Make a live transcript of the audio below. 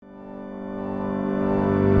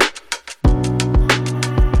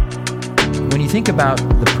think about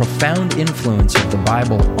the profound influence of the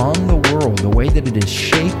Bible on the world, the way that it has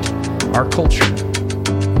shaped our culture,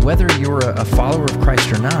 whether you're a follower of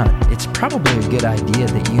Christ or not, it's probably a good idea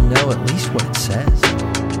that you know at least what it says.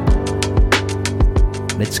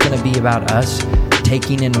 It's going to be about us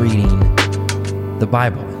taking and reading the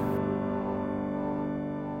Bible.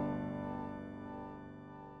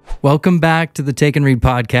 Welcome back to the Take and Read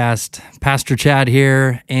podcast. Pastor Chad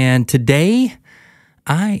here, and today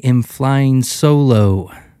I am flying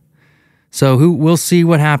solo. So we'll see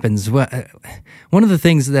what happens. One of the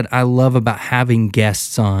things that I love about having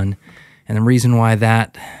guests on, and the reason why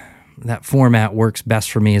that format works best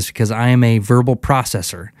for me is because I am a verbal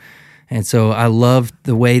processor. And so I love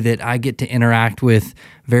the way that I get to interact with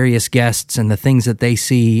various guests and the things that they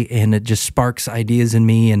see, and it just sparks ideas in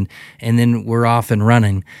me, and then we're off and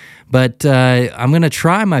running. But I'm going to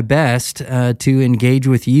try my best to engage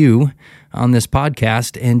with you on this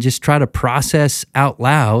podcast and just try to process out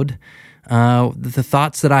loud the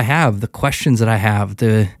thoughts that I have, the questions that I have,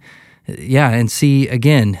 and see,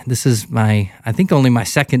 again, this is I think only my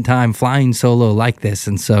second time flying solo like this,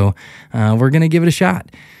 and so we're going to give it a shot.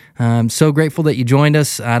 I'm so grateful that you joined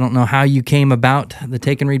us. I don't know how you came about the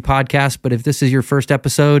Take and Read podcast, but if this is your first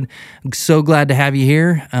episode, I'm so glad to have you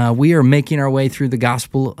here. We are making our way through the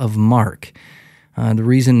Gospel of Mark. The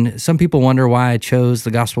reason some people wonder why I chose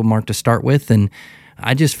the Gospel of Mark to start with, and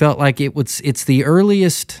I just felt like it's the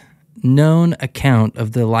earliest known account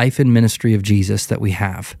of the life and ministry of Jesus that we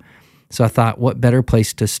have. So I thought, what better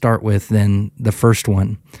place to start with than the first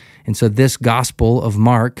one? And so this Gospel of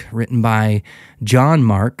Mark, written by John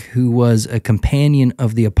Mark, who was a companion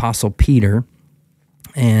of the Apostle Peter,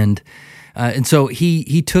 and so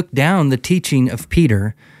he took down the teaching of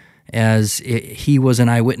Peter as he was an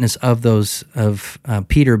eyewitness of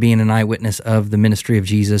Peter being an eyewitness of the ministry of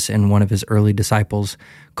Jesus, and one of his early disciples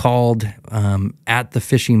called at the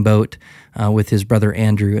fishing boat with his brother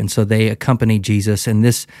Andrew, and so they accompanied Jesus, and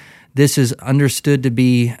This is understood to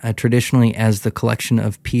be traditionally as the collection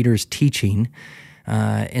of Peter's teaching.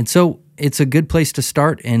 And so it's a good place to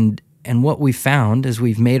start. And what we found as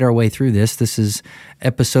we've made our way through this is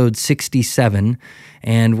episode 67,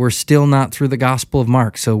 and we're still not through the Gospel of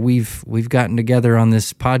Mark. So we've gotten together on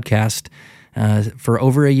this podcast for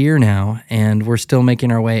over a year now, and we're still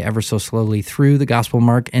making our way ever so slowly through the Gospel of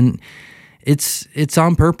Mark. And it's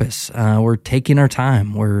on purpose. We're taking our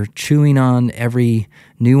time. We're chewing on every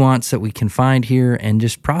nuance that we can find here and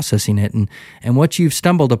just processing it. And what you've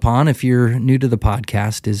stumbled upon, if you're new to the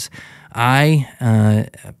podcast, is I,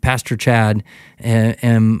 Pastor Chad,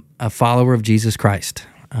 am a follower of Jesus Christ.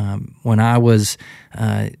 When I was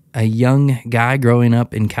a young guy growing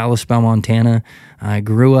up in Kalispell, Montana, I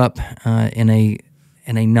grew up in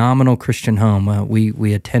a nominal Christian home.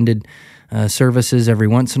 We attended services every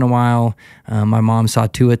once in a while. My mom saw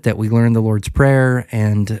to it that we learned the Lord's Prayer,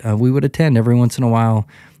 and we would attend every once in a while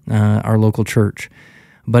our local church.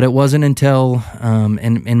 But it wasn't until,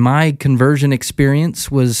 and my conversion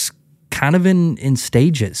experience was kind of in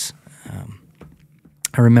stages.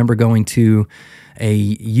 I remember going to a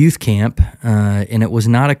youth camp, and it was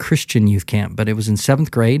not a Christian youth camp, but it was in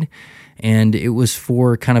 7th grade, and it was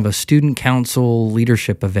for kind of a student council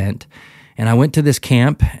leadership event. And I went to this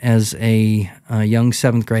camp as a young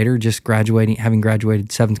 7th grader, just having graduated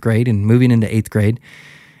 7th grade and moving into 8th grade.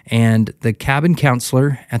 And the cabin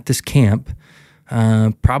counselor at this camp,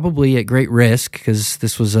 probably at great risk because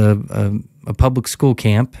this was a public school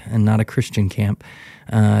camp and not a Christian camp,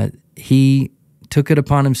 he took it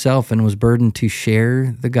upon himself and was burdened to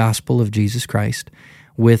share the gospel of Jesus Christ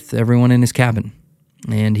with everyone in his cabin.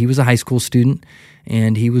 And he was a high school student,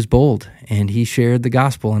 and he was bold, and he shared the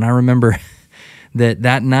gospel. And I remember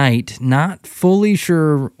that night, not fully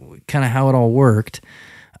sure kind of how it all worked,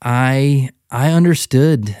 I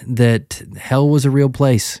understood that hell was a real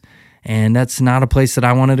place, and that's not a place that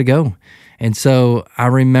I wanted to go. And so I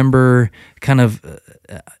remember kind of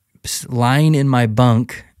lying in my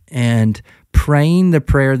bunk and praying the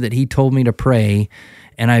prayer that he told me to pray.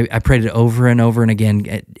 And I prayed it over and over and again,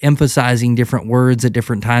 emphasizing different words at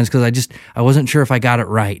different times because I wasn't sure if I got it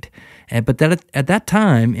right. But at that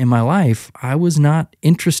time in my life, I was not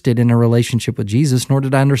interested in a relationship with Jesus, nor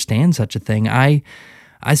did I understand such a thing. I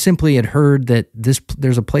simply had heard that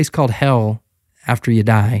there's a place called hell after you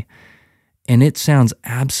die, and it sounds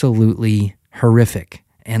absolutely horrific,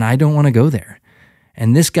 and I don't want to go there.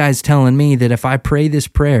 And this guy's telling me that if I pray this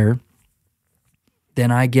prayer,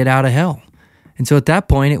 then I get out of hell. And so at that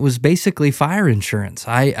point, it was basically fire insurance.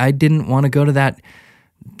 I didn't want to go to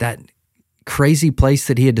that crazy place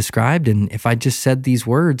that he had described, and if I just said these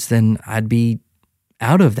words, then I'd be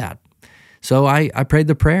out of that. So I prayed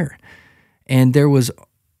the prayer. And there was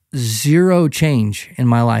zero change in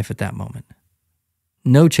my life at that moment.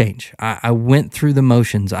 No change. I went through the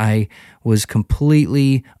motions. I was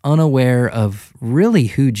completely unaware of really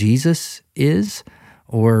who Jesus is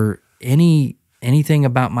or anything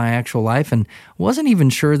about my actual life, and wasn't even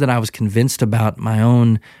sure that I was convinced about my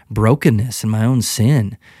own brokenness and my own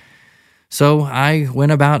sin. So I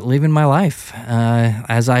went about living my life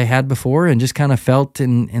as I had before, and just kind of felt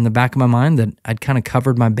in the back of my mind that I'd kind of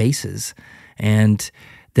covered my bases, and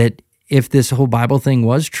that if this whole Bible thing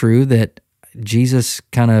was true, that Jesus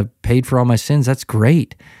kind of paid for all my sins, that's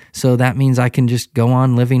great. So that means I can just go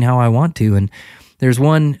on living how I want to. And there's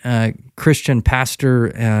one Christian pastor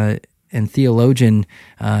and theologian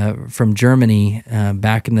from Germany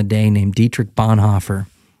back in the day named Dietrich Bonhoeffer,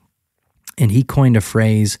 and he coined a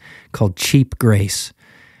phrase called cheap grace.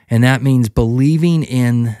 And that means believing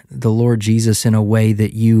in the Lord Jesus in a way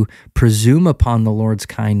that you presume upon the Lord's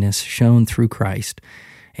kindness shown through Christ,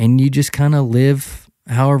 and you just kind of live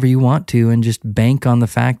however you want to and just bank on the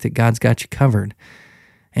fact that God's got you covered.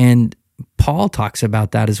 And Paul talks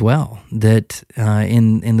about that as well, that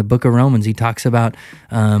in the book of Romans, he talks about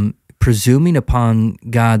presuming upon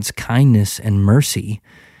God's kindness and mercy,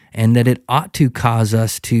 and that it ought to cause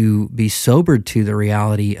us to be sobered to the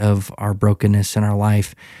reality of our brokenness in our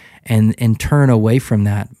life and turn away from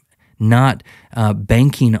that, not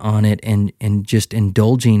banking on it and just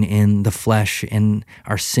indulging in the flesh and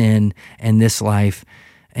our sin and this life,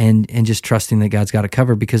 and just trusting that God's got it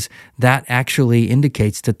covered, because that actually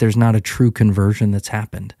indicates that there's not a true conversion that's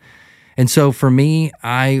happened. And so for me,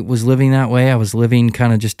 I was living that way. I was living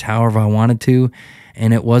kind of just however I wanted to,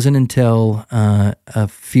 and it wasn't until a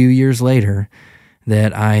few years later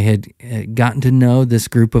that I had gotten to know this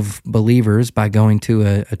group of believers by going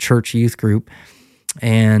to a church youth group.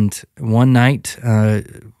 And one night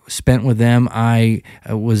spent with them, I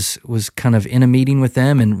was kind of in a meeting with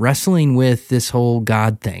them and wrestling with this whole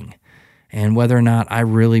God thing and whether or not I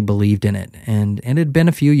really believed in it. And it had been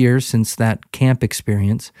a few years since that camp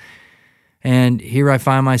experience. And here I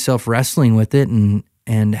find myself wrestling with it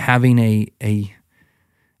and having a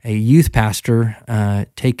youth pastor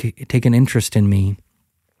take an interest in me.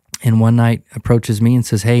 And one night approaches me and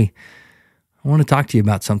says, "Hey, I want to talk to you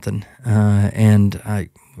about something." And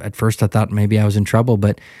at first I thought maybe I was in trouble,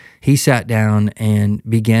 but he sat down and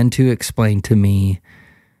began to explain to me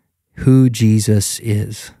who Jesus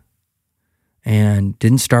is. And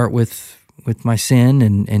didn't start with my sin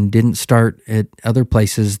and didn't start at other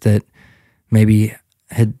places that maybe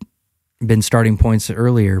had been starting points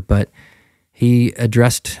earlier, but he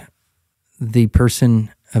addressed the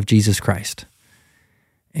person of Jesus Christ.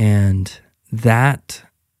 And that,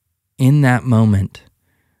 in that moment,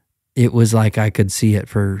 it was like I could see it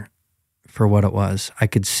for what it was. I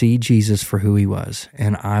could see Jesus for who he was,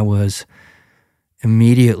 and I was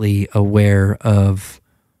immediately aware of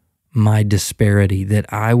my disparity,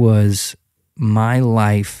 that my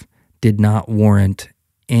life did not warrant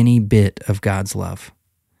any bit of God's love.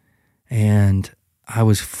 And I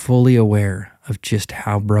was fully aware of just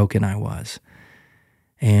how broken I was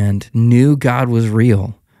and knew God was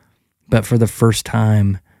real, but for the first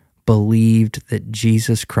time believed that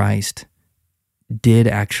Jesus Christ did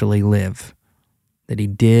actually live, that he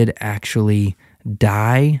did actually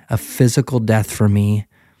die a physical death for me,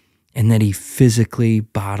 and that he physically,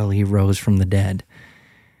 bodily rose from the dead,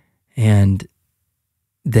 and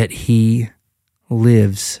that he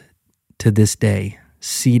lives to this day,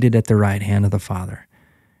 seated at the right hand of the Father,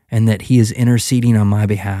 and that he is interceding on my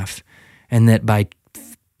behalf, and that by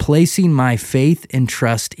placing my faith and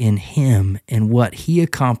trust in him and what he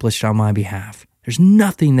accomplished on my behalf, there's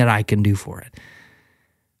nothing that I can do for it,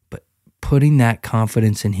 but putting that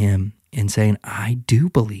confidence in him and saying, I do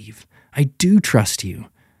believe, I do trust you,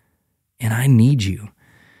 and I need you.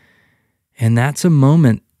 And that's a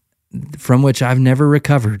moment from which I've never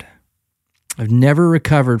recovered. I've never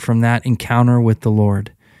recovered from that encounter with the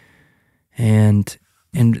Lord. And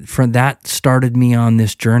from that started me on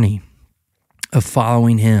this journey of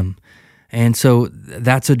following him. And so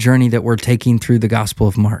that's a journey that we're taking through the Gospel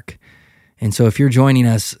of Mark. And so if you're joining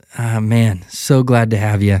us, man, so glad to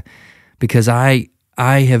have you, because I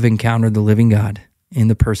have encountered the living God in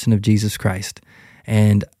the person of Jesus Christ.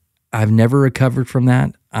 And I've never recovered from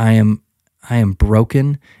that. I am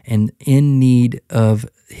broken and in need of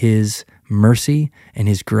his mercy and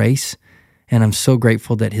his grace. And I'm so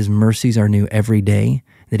grateful that his mercies are new every day,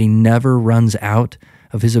 that he never runs out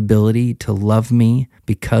of his ability to love me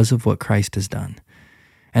because of what Christ has done.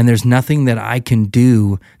 And there's nothing that I can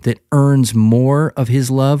do that earns more of his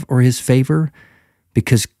love or his favor,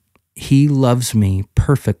 because he loves me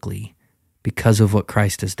perfectly because of what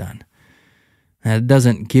Christ has done. It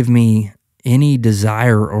doesn't give me any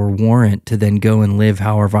desire or warrant to then go and live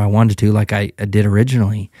however I wanted to, like I did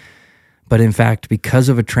originally. But in fact, because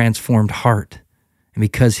of a transformed heart, and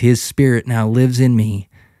because His Spirit now lives in me,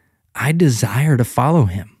 I desire to follow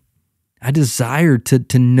Him. I desire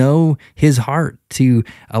to know His heart, to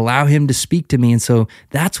allow Him to speak to me. And so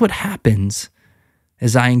that's what happens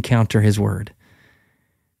as I encounter His Word.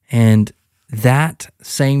 And that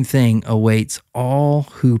same thing awaits all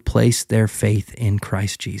who place their faith in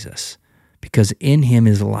Christ Jesus, because in Him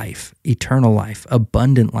is life, eternal life,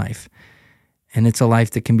 abundant life, and it's a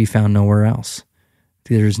life that can be found nowhere else.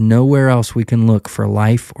 There's nowhere else we can look for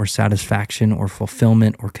life or satisfaction or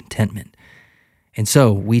fulfillment or contentment. And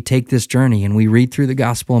so we take this journey and we read through the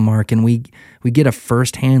Gospel of Mark, and we get a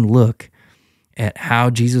firsthand look at how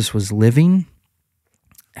Jesus was living,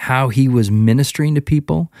 how He was ministering to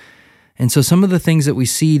people. And so some of the things that we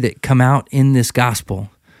see that come out in this gospel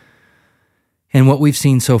and what we've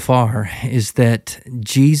seen so far is that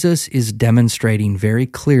Jesus is demonstrating very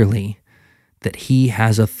clearly that He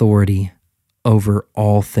has authority over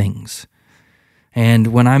all things. And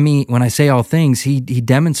when I say all things, he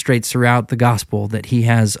demonstrates throughout the gospel that He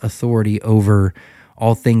has authority over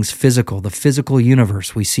all things physical, the physical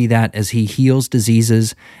universe. We see that as He heals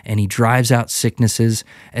diseases and He drives out sicknesses,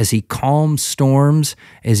 as He calms storms,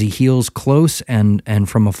 as He heals close and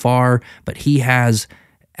from afar, but He has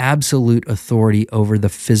absolute authority over the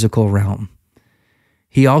physical realm.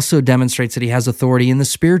 He also demonstrates that He has authority in the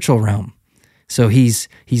spiritual realm. So he's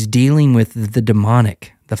dealing with the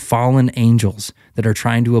demonic, the fallen angels that are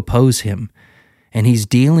trying to oppose Him, and He's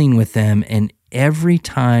dealing with them. And every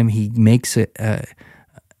time He makes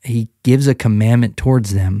He gives a commandment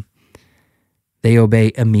towards them, they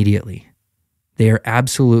obey immediately. They are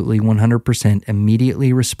absolutely 100%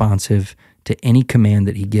 immediately responsive to any command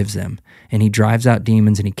that He gives them. And He drives out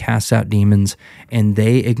demons and He casts out demons, and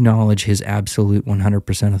they acknowledge His absolute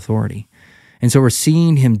 100% authority. And so we're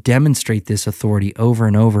seeing Him demonstrate this authority over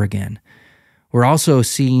and over again. We're also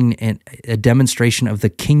seeing a demonstration of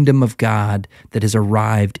the kingdom of God that has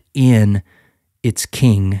arrived in its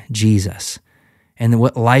King, Jesus, and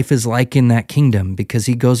what life is like in that kingdom, because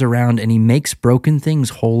He goes around and He makes broken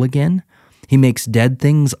things whole again. He makes dead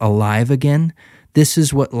things alive again. This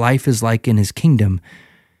is what life is like in His kingdom.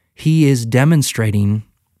 He is demonstrating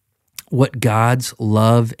what God's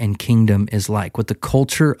love and kingdom is like, what the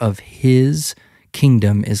culture of His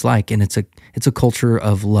kingdom is like. And it's a culture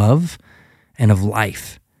of love and of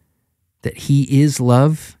life, that He is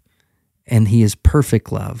love and He is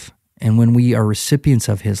perfect love. And when we are recipients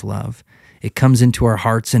of His love, it comes into our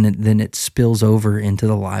hearts and then it spills over into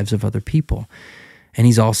the lives of other people. And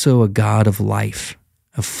He's also a God of life,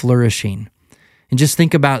 of flourishing. And just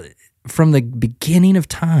think about from the beginning of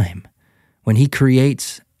time, when He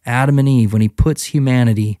creates Adam and Eve, when He puts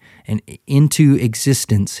humanity into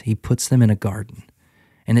existence, He puts them in a garden.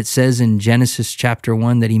 And it says in Genesis chapter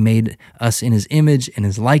 1 that He made us in His image and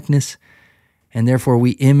His likeness, and therefore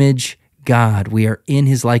we image God. We are in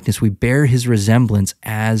His likeness. We bear His resemblance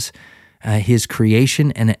as His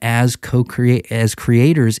creation and as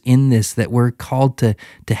creators in this, that we're called to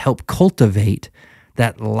help cultivate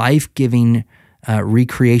that life-giving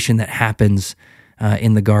recreation that happens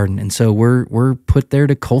in the garden. And so we're put there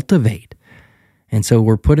to cultivate. And so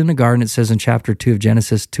we're put in a garden, it says in chapter 2 of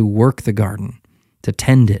Genesis, to work the garden, to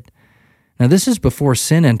tend it. Now this is before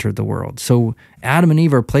sin entered the world. So Adam and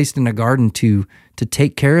Eve are placed in a garden to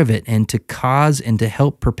take care of it and to cause and to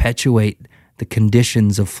help perpetuate the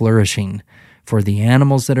conditions of flourishing for the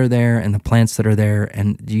animals that are there and the plants that are there.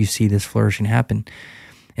 And you see this flourishing happen.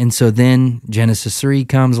 And so then Genesis 3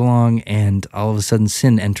 comes along, and all of a sudden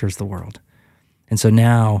sin enters the world. And so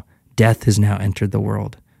now death has now entered the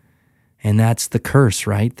world. And that's the curse,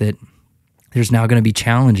 right? That there's now going to be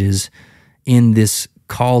challenges in this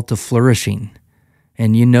call to flourishing.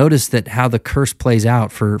 And you notice that how the curse plays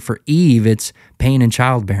out for Eve, it's pain and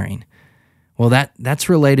childbearing. Well, that's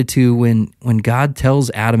related to when God tells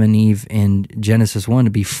Adam and Eve in Genesis 1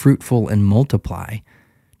 to be fruitful and multiply,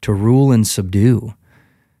 to rule and subdue.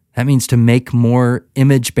 That means to make more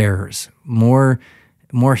image bearers, more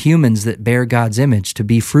humans that bear God's image. To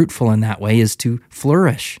be fruitful in that way is to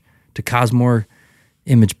flourish, to cause more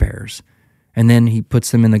image bearers. And then He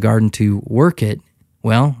puts them in the garden to work it.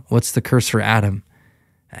 Well, what's the curse for Adam?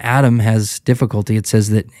 Adam has difficulty. It says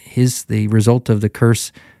that the result of the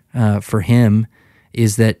curse for him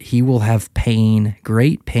is that he will have pain,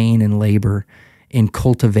 great pain and labor in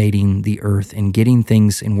cultivating the earth and getting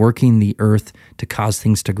things and working the earth to cause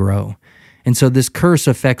things to grow. And so this curse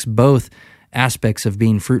affects both aspects of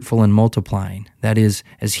being fruitful and multiplying. That is,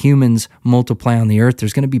 as humans multiply on the earth,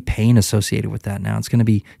 there's going to be pain associated with that now. It's going to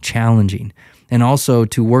be challenging. And also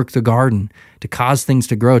to work the garden, to cause things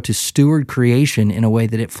to grow, to steward creation in a way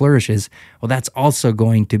that it flourishes, well, that's also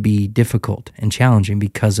going to be difficult and challenging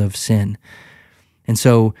because of sin. And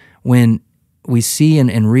so when we see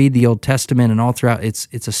and read the Old Testament and all throughout, it's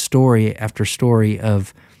a story after story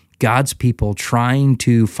of God's people trying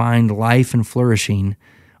to find life and flourishing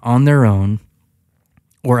on their own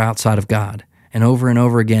or outside of God. And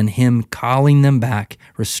over again, Him calling them back,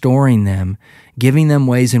 restoring them, giving them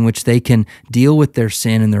ways in which they can deal with their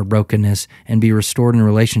sin and their brokenness and be restored in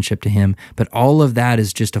relationship to Him. But all of that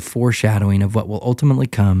is just a foreshadowing of what will ultimately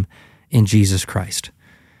come in Jesus Christ.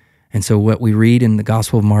 And so what we read in the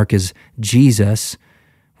Gospel of Mark is Jesus,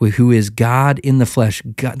 who is God in the flesh,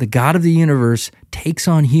 God, the God of the universe, takes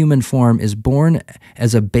on human form, is born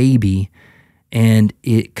as a baby, and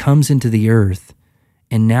it comes into the earth.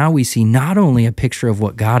 And now we see not only a picture of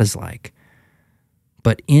what God is like,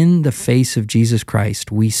 but in the face of Jesus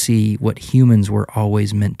Christ, we see what humans were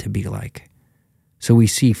always meant to be like. So we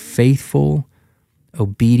see faithful,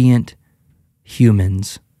 obedient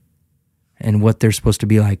humans and what they're supposed to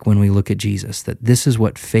be like when we look at Jesus, that this is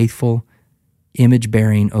what faithful,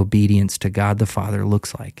 image-bearing obedience to God the Father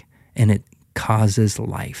looks like. And it causes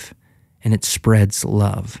life, and it spreads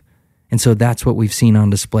love. And so that's what we've seen on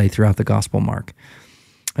display throughout the Gospel of Mark.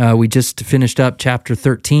 We just finished up chapter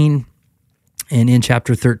 13, and in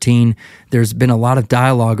chapter 13, there's been a lot of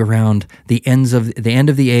dialogue around the end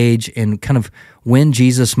of the age and kind of when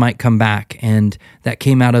Jesus might come back. And that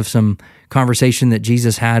came out of some conversation that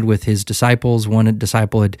Jesus had with his disciples. One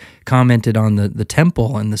disciple had commented on the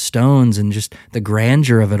temple and the stones and just the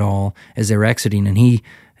grandeur of it all as they were exiting.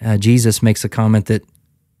 And Jesus makes a comment that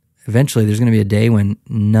eventually there's going to be a day when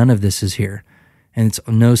none of this is here. And it's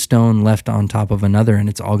no stone left on top of another, and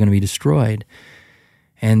it's all going to be destroyed.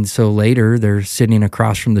 And so later, they're sitting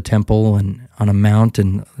across from the temple and on a mount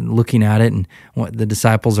and looking at it, and what the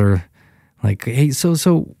disciples are like, hey,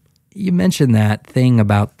 so you mentioned that thing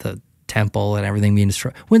about the temple and everything being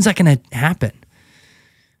destroyed. When's that going to happen?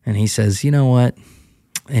 And he says, you know what?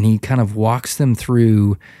 And he kind of walks them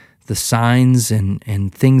through the signs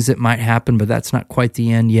and things that might happen, but that's not quite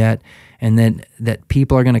the end yet. And then that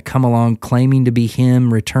people are going to come along claiming to be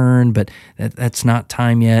Him, return, but that's not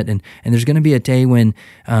time yet. And there's going to be a day when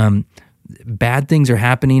bad things are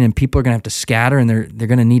happening and people are going to have to scatter, and they're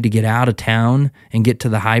going to need to get out of town and get to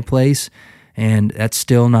the high place. And that's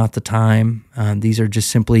still not the time. These are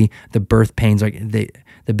just simply the birth pains, like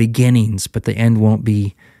the beginnings, but the end won't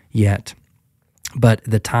be yet. But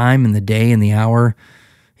the time and the day and the hour,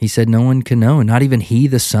 He said no one can know, not even He,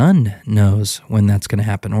 the Son, knows when that's going to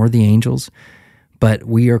happen, or the angels. But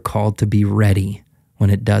we are called to be ready when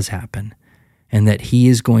it does happen, and that He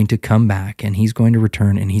is going to come back, and He's going to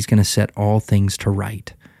return, and He's going to set all things to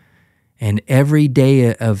right. And every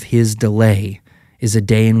day of His delay is a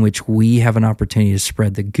day in which we have an opportunity to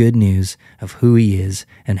spread the good news of who He is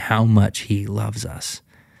and how much He loves us.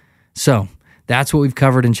 So that's what we've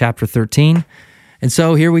covered in chapter 13. And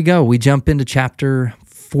so here we go. We jump into chapter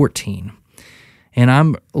 14. And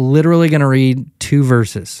I'm literally going to read 2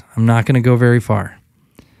 verses. I'm not going to go very far.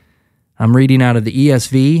 I'm reading out of the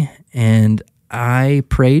ESV, and I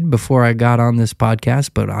prayed before I got on this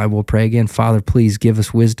podcast, but I will pray again. Father, please give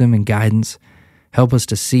us wisdom and guidance. Help us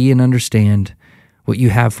to see and understand what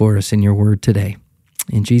You have for us in Your word today.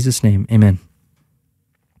 In Jesus' name, amen.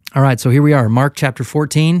 All right, so here we are, Mark chapter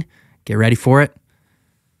 14. Get ready for it.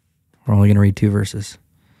 We're only going to read 2 verses.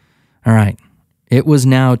 All right. It was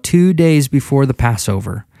now 2 days before the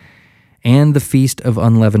Passover and the Feast of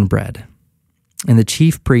Unleavened Bread. And the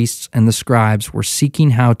chief priests and the scribes were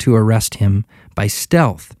seeking how to arrest Him by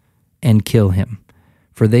stealth and kill Him.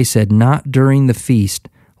 For they said, not during the feast,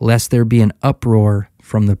 lest there be an uproar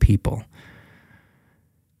from the people.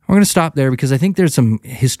 We're going to stop there because I think there's some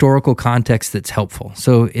historical context that's helpful.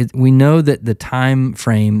 So we know that the time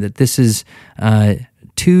frame, that this is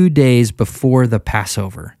 2 days before the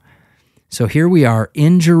Passover. So here we are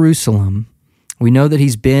in Jerusalem. We know that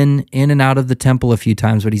He's been in and out of the temple a few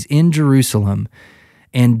times, but He's in Jerusalem.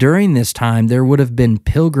 And during this time, there would have been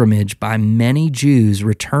pilgrimage by many Jews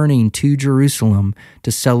returning to Jerusalem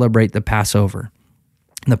to celebrate the Passover.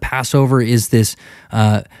 The Passover is this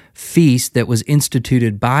feast that was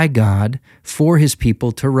instituted by God for His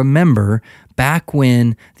people to remember back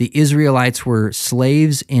when the Israelites were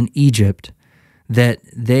slaves in Egypt, that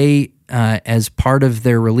they, as part of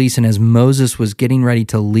their release and as Moses was getting ready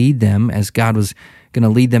to lead them, as God was going to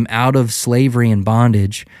lead them out of slavery and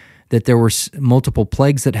bondage, that there were multiple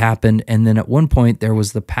plagues that happened, and then at one point there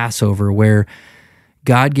was the Passover where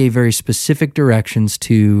God gave very specific directions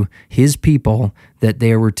to his people that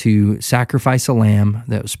they were to sacrifice a lamb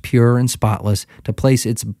that was pure and spotless, to place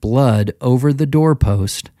its blood over the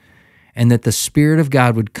doorpost, and that the Spirit of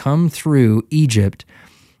God would come through Egypt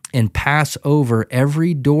and pass over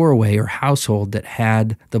every doorway or household that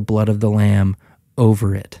had the blood of the lamb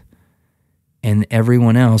over it. And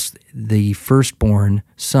everyone else, the firstborn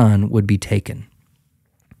son, would be taken.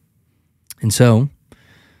 And so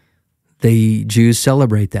the Jews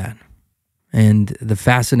celebrate that. And the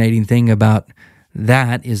fascinating thing about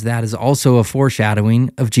that is also a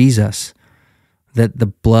foreshadowing of Jesus, that the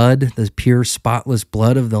blood, the pure, spotless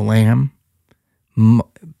blood of the Lamb,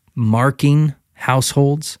 marking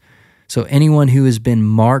households. So anyone who has been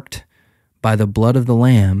marked by the blood of the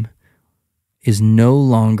Lamb is no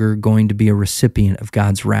longer going to be a recipient of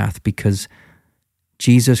God's wrath, because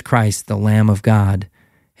Jesus Christ, the Lamb of God,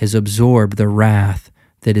 has absorbed the wrath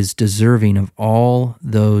that is deserving of all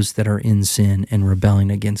those that are in sin and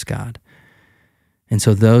rebelling against God. And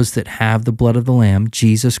so those that have the blood of the Lamb,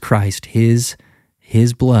 Jesus Christ, his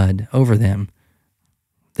blood over them,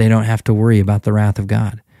 they don't have to worry about the wrath of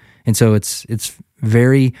God. And so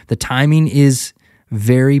the timing is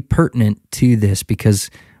very pertinent to this,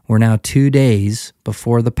 because we're now 2 days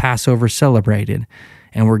before the Passover celebrated,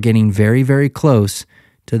 and we're getting very, very close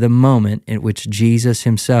to the moment at which Jesus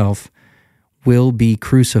himself will be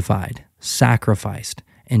crucified, sacrificed,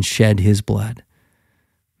 and shed his blood.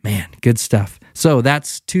 Man, good stuff. So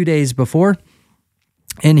that's 2 days before.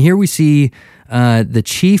 And here we see the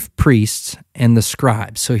chief priests and the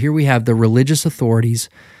scribes. So here we have the religious authorities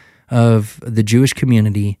of the Jewish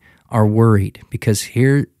community are worried, because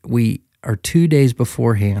here we are 2 days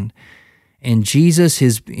beforehand, and Jesus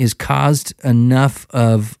has caused enough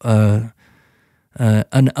of an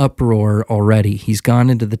uproar already. He's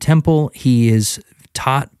gone into the temple, he is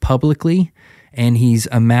taught publicly, and he's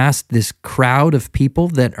amassed this crowd of people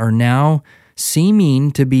that are now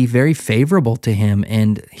seeming to be very favorable to him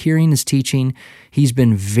and hearing his teaching. He's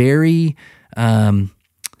been very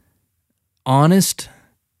honest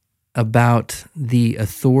about the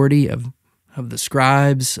authority of the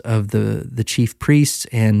scribes, of the chief priests,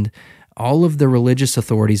 and all of the religious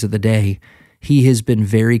authorities of the day. He has been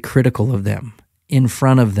very critical of them, in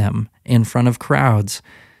front of crowds.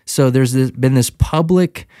 So there's been this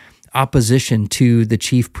public opposition to the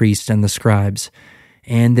chief priests and the scribes,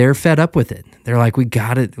 and they're fed up with it. They're like, we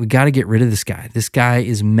got to get rid of this guy. This guy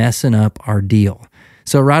is messing up our deal.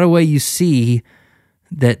 So right away you see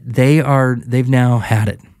that they've now had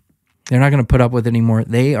it. They're not going to put up with it anymore.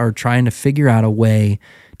 They are trying to figure out a way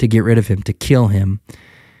to get rid of him, to kill him.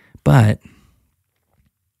 But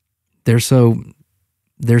they're so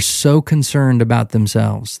concerned about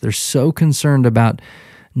themselves. They're so concerned about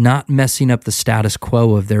not messing up the status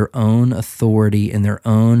quo of their own authority and their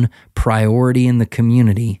own priority in the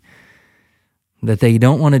community, that they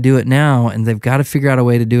don't want to do it now, and they've got to figure out a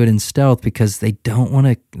way to do it in stealth, because they don't want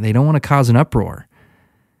to cause an uproar.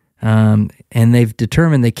 And they've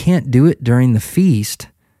determined they can't do it during the feast,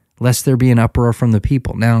 lest there be an uproar from the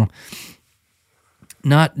people. Now,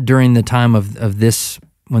 not during the time of this,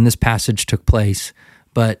 when this passage took place,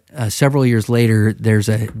 but several years later, there's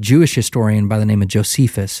a Jewish historian by the name of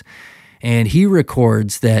Josephus, and he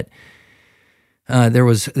records that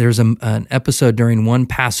there's an episode during one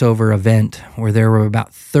Passover event where there were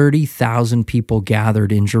about 30,000 people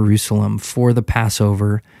gathered in Jerusalem for the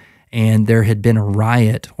Passover, and there had been a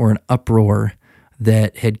riot or an uproar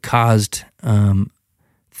that had caused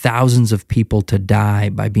thousands of people to die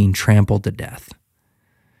by being trampled to death.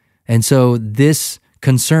 And so this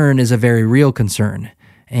concern is a very real concern.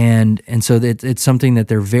 And so it's something that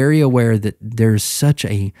they're very aware that there's such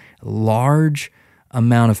a large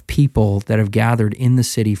amount of people that have gathered in the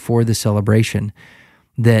city for the celebration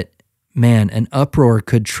that, man, an uproar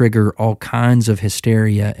could trigger all kinds of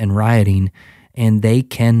hysteria and rioting, and they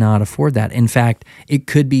cannot afford that. In fact, it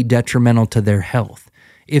could be detrimental to their health.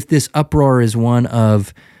 If this uproar is one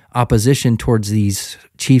of opposition towards these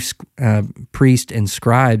chief priests and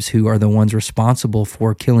scribes who are the ones responsible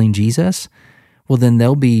for killing Jesus, well, then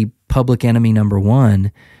they'll be public enemy number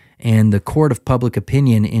one, and the court of public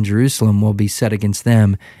opinion in Jerusalem will be set against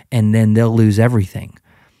them, and then they'll lose everything.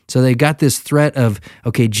 So they got this threat of,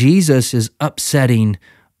 okay, Jesus is upsetting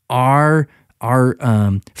our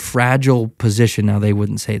fragile position. Now, they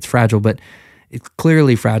wouldn't say it's fragile, but it's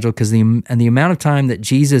clearly fragile, because the amount of time that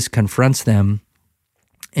Jesus confronts them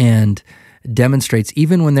and demonstrates,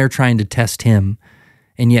 even when they're trying to test him,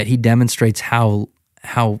 and yet he demonstrates how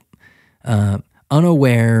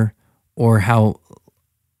unaware or how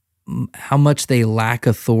much they lack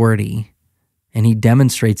authority, and he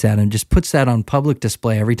demonstrates that and just puts that on public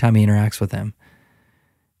display every time he interacts with them.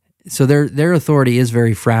 So their authority is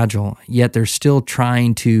very fragile, yet they're still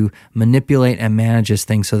trying to manipulate and manage this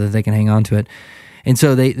thing so that they can hang on to it. And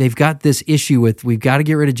so they've got this issue with, we've got to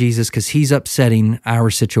get rid of Jesus because he's upsetting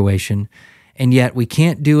our situation, and yet we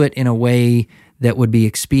can't do it in a way that would be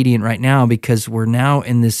expedient right now because we're now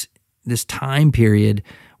in this time period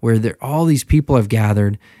where all these people have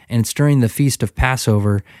gathered, and it's during the Feast of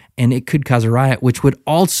Passover, and it could cause a riot, which would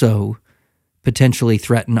also potentially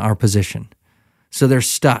threaten our position. So they're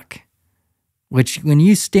stuck, which when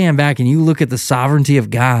you stand back and you look at the sovereignty of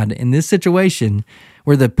God in this situation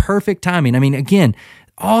where the perfect timing, I mean, again,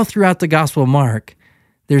 all throughout the Gospel of Mark,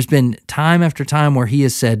 there's been time after time where he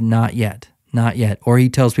has said, not yet, or he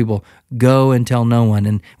tells people, go and tell no one.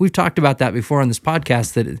 And we've talked about that before on this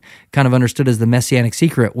podcast, that it kind of understood as the messianic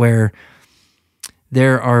secret, where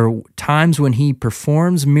there are times when he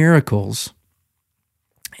performs miracles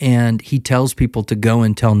and he tells people to go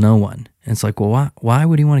and tell no one. And it's like, well, why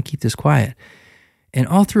would he want to keep this quiet? And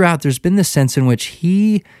all throughout, there's been this sense in which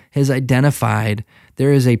he has identified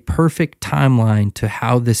there is a perfect timeline to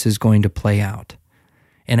how this is going to play out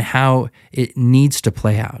and how it needs to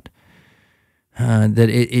play out. That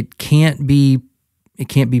it can't be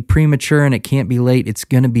premature and it can't be late. It's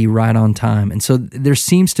going to be right on time. And so there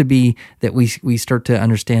seems to be that we start to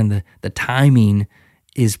understand the timing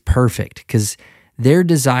is perfect, because their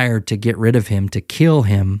desire to get rid of him, to kill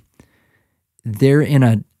him, they're in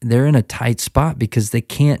a tight spot because they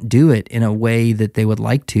can't do it in a way that they would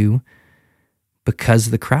like to because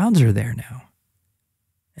the crowds are there now.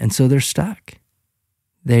 And so they're stuck.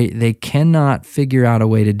 They cannot figure out a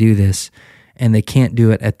way to do this, and they can't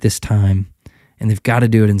do it at this time, and they've got to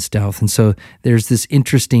do it in stealth. And so there's this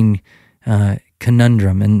interesting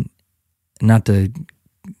conundrum, and not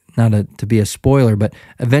to be a spoiler, but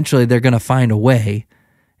eventually they're going to find a way,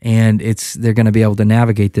 and they're going to be able to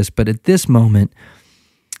navigate this. But at this moment,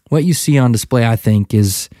 what you see on display, I think,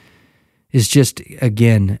 is just,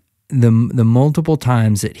 again, the multiple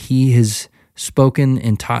times that he has spoken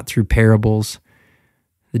and taught through parables,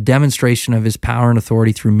 the demonstration of his power and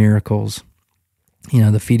authority through miracles,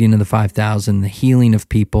 the feeding of the 5,000, the healing of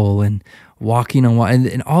people, and walking on water,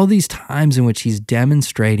 and all these times in which he's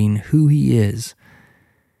demonstrating who he is.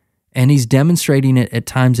 And he's demonstrating it at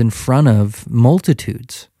times in front of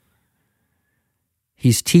multitudes.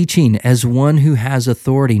 He's teaching as one who has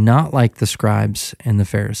authority, not like the scribes and the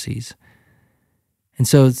Pharisees. And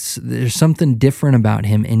so there's something different about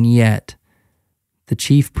him, and yet the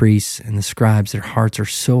chief priests and the scribes, their hearts are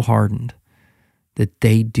so hardened that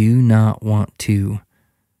they do not want to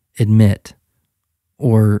admit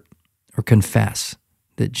or confess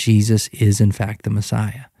that Jesus is in fact the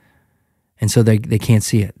Messiah. And so they can't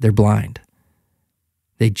see it. They're blind.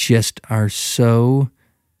 They just are so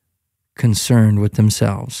concerned with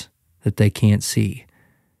themselves that they can't see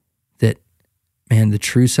that, man, the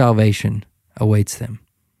true salvation awaits them.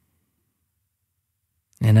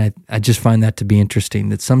 And I just find that to be interesting,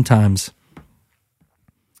 that sometimes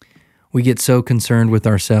we get so concerned with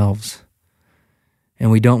ourselves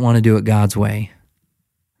and we don't want to do it God's way.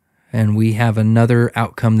 And we have another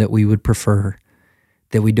outcome that we would prefer,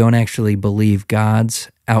 that we don't actually believe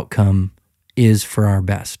God's outcome is for our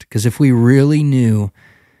best. Because if we really knew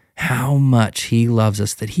how much he loves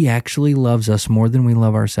us, that he actually loves us more than we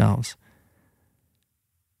love ourselves,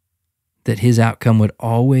 that his outcome would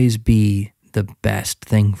always be the best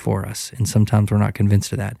thing for us. And sometimes we're not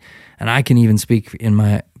convinced of that. And I can even speak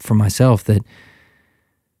for myself that,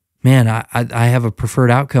 man, I have a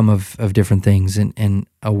preferred outcome of different things and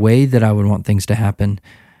a way that I would want things to happen.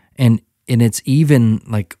 And it's even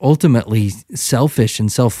like ultimately selfish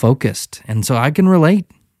and self-focused. And so I can relate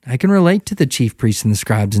to the chief priests and the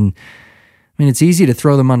scribes. And I mean, it's easy to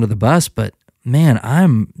throw them under the bus, but man,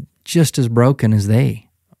 I'm just as broken as they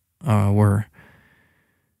were.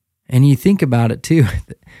 And you think about it too,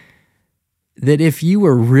 that if you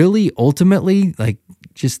were really ultimately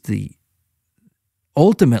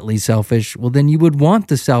ultimately selfish, well, then you would want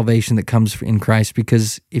the salvation that comes in Christ,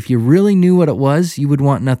 because if you really knew what it was, you would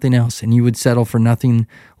want nothing else, and you would settle for nothing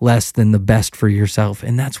less than the best for yourself.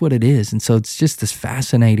 And that's what it is. And so it's just this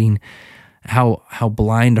fascinating how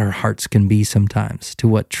blind our hearts can be sometimes to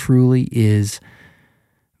what truly is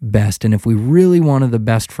best. And if we really wanted the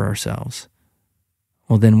best for ourselves,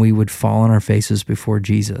 well, then we would fall on our faces before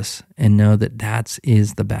Jesus and know that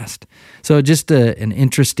is the best. So just an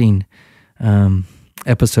interesting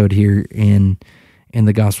episode here in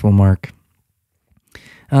the Gospel of Mark.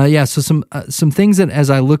 So some things that as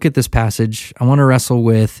I look at this passage, I want to wrestle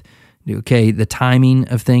with Okay, the timing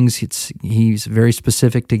of things, he's very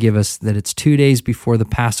specific to give us that it's 2 days before the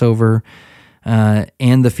Passover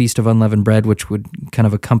and the Feast of Unleavened Bread, which would kind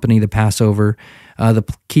of accompany the Passover. The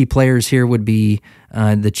key players here would be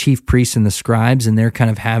the chief priests and the scribes, and they're kind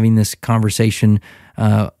of having this conversation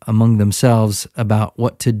among themselves about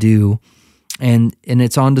what to do. And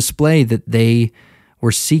it's on display that they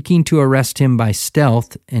were seeking to arrest him by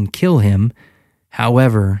stealth and kill him.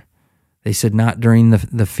 However, they said not during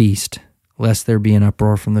the feast, lest there be an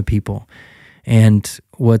uproar from the people. And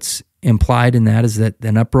what's implied in that is that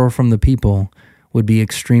an uproar from the people would be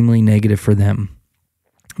extremely negative for them.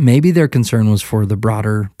 Maybe their concern was for the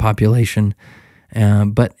broader population,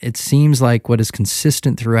 but it seems like what is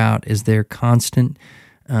consistent throughout is their constant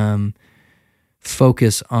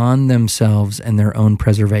focus on themselves and their own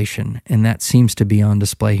preservation, and that seems to be on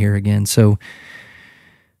display here again. So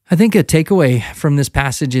I think a takeaway from this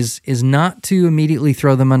passage is not to immediately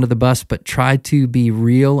throw them under the bus, but try to be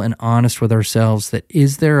real and honest with ourselves. That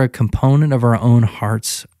is there a component of our own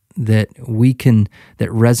hearts that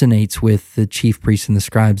resonates with the chief priests and the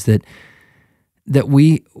scribes, that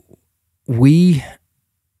we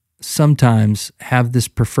sometimes have this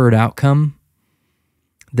preferred outcome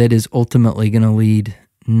that is ultimately going to lead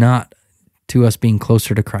not to us being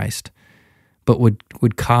closer to Christ, but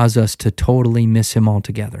would cause us to totally miss him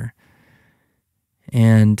altogether.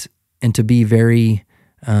 And to be very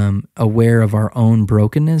aware of our own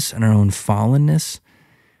brokenness and our own fallenness,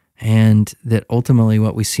 and that ultimately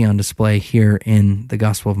what we see on display here in the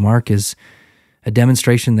Gospel of Mark is a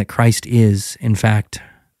demonstration that Christ is, in fact,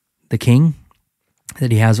 the king,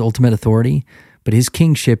 that he has ultimate authority, but his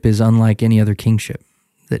kingship is unlike any other kingship,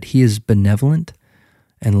 that he is benevolent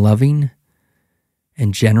and loving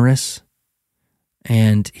and generous,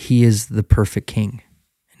 and he is the perfect king,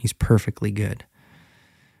 and he's perfectly good.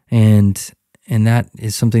 And that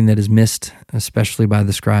is something that is missed, especially by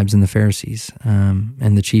the scribes and the Pharisees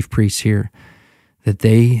and the chief priests here, that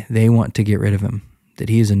they want to get rid of him, that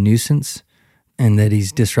he is a nuisance and that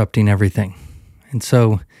he's disrupting everything. And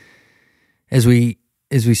so as we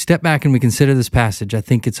step back and we consider this passage, I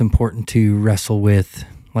think it's important to wrestle with,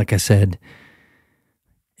 like I said,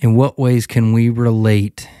 in what ways can we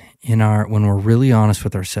relate when we're really honest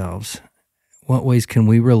with ourselves, what ways can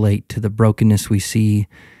we relate to the brokenness we see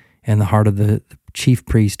in the heart of the chief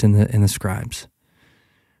priest and the scribes?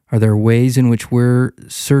 Are there ways in which we're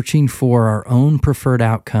searching for our own preferred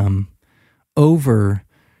outcome over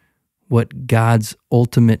what God's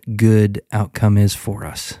ultimate good outcome is for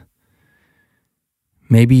us?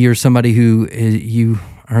 Maybe you're somebody who you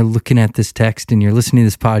are looking at this text and you're listening to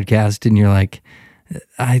this podcast and you're like,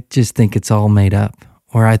 I just think it's all made up,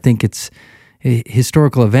 or I think it's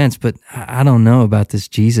historical events, but I don't know about this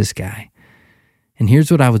Jesus guy. And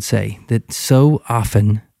here's what I would say, that so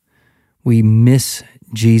often we miss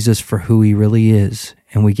Jesus for who he really is,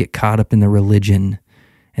 and we get caught up in the religion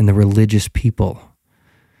and the religious people.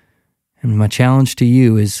 And my challenge to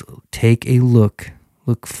you is take a look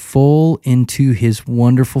full into his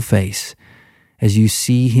wonderful face as you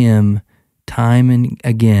see him time and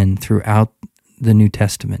again throughout the New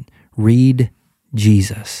Testament. Read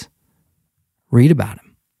Jesus. Read about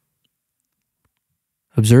him.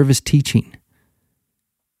 Observe his teaching.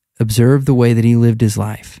 Observe the way that he lived his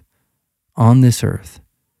life on this earth,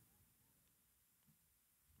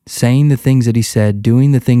 saying the things that he said,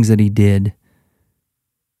 doing the things that he did,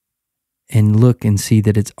 and look and see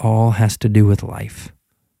that it's all has to do with life,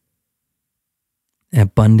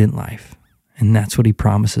 abundant life. And that's what he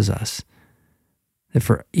promises us, that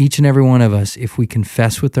for each and every one of us, if we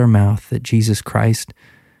confess with our mouth that Jesus Christ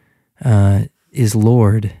is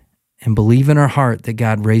Lord and believe in our heart that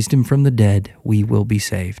God raised him from the dead, we will be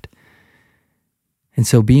saved. And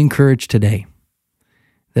so be encouraged today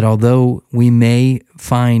that although we may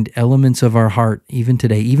find elements of our heart even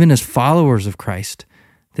today, even as followers of Christ,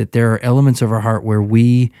 that there are elements of our heart where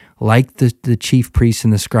we, like the chief priests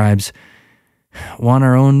and the scribes, want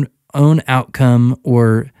our own outcome,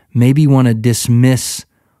 or maybe want to dismiss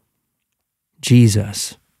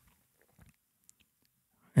Jesus.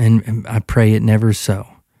 And I pray it never so.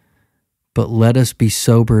 But let us be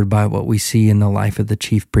sobered by what we see in the life of the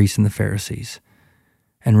chief priests and the Pharisees,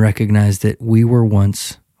 and recognize that we were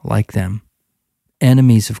once like them,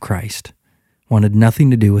 enemies of Christ, wanted nothing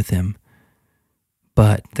to do with him,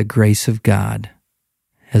 but the grace of God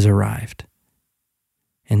has arrived.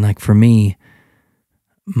 And like for me,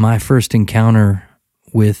 my first encounter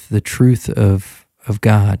with the truth of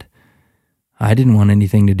God, I didn't want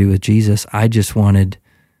anything to do with Jesus. I wanted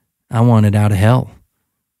out of hell.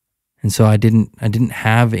 And so I didn't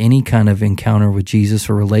have any kind of encounter with Jesus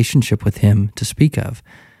or relationship with him to speak of.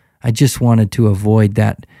 I just wanted to avoid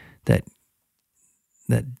that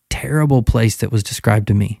terrible place that was described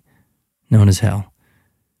to me, known as hell.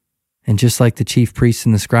 And just like the chief priests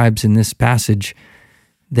and the scribes in this passage,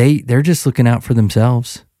 they're just looking out for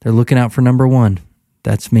themselves. They're looking out for number one.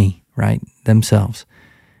 That's me, right? Themselves.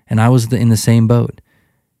 And I was in the same boat.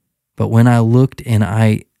 But when I looked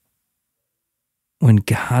when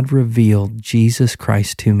God revealed Jesus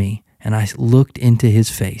Christ to me and I looked into his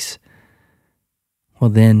face, well,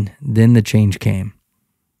 then the change came.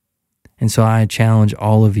 And so I challenge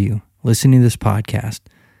all of you listening to this podcast,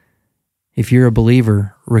 if you're a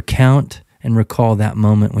believer, recount and recall that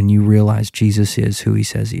moment when you realize Jesus is who he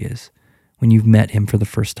says he is, when you've met him for the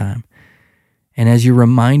first time. And as you're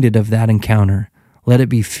reminded of that encounter, let it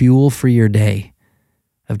be fuel for your day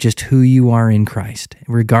of just who you are in Christ.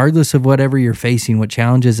 Regardless of whatever you're facing, what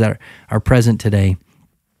challenges are present today,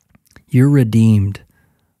 you're redeemed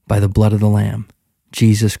by the blood of the Lamb,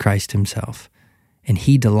 Jesus Christ himself. And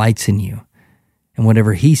he delights in you. And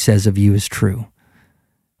whatever he says of you is true.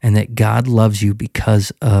 And that God loves you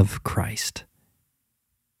because of Christ.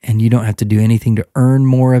 And you don't have to do anything to earn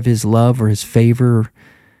more of his love or his favor,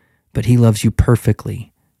 but he loves you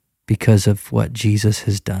perfectly because of what Jesus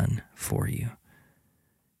has done for you.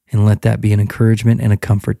 And let that be an encouragement and a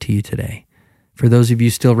comfort to you today. For those of you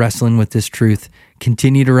still wrestling with this truth,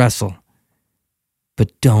 continue to wrestle,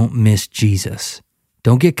 but don't miss Jesus.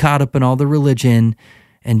 Don't get caught up in all the religion,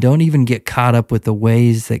 and don't even get caught up with the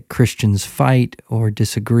ways that Christians fight or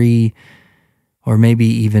disagree or maybe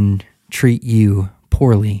even treat you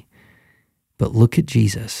poorly. But look at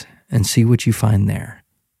Jesus and see what you find there.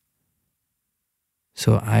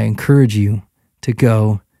 So I encourage you to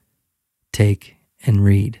go, take, and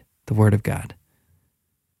read the Word of God.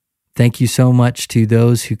 Thank you so much to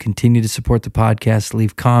those who continue to support the podcast,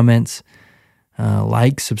 leave comments,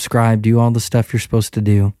 like, subscribe, do all the stuff you're supposed to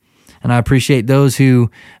do. And I appreciate those who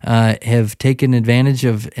have taken advantage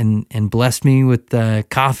of and blessed me with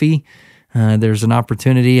coffee. There's an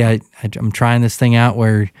opportunity. I'm trying this thing out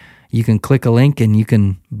where you can click a link and you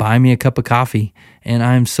can buy me a cup of coffee. And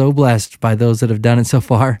I'm so blessed by those that have done it so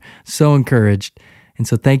far, so encouraged. And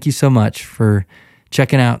so thank you so much for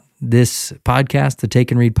checking out this podcast, the Take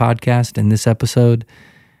and Read podcast, and this episode.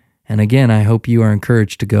 And again, I hope you are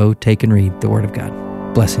encouraged to go take and read the Word of God.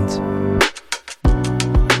 Blessings.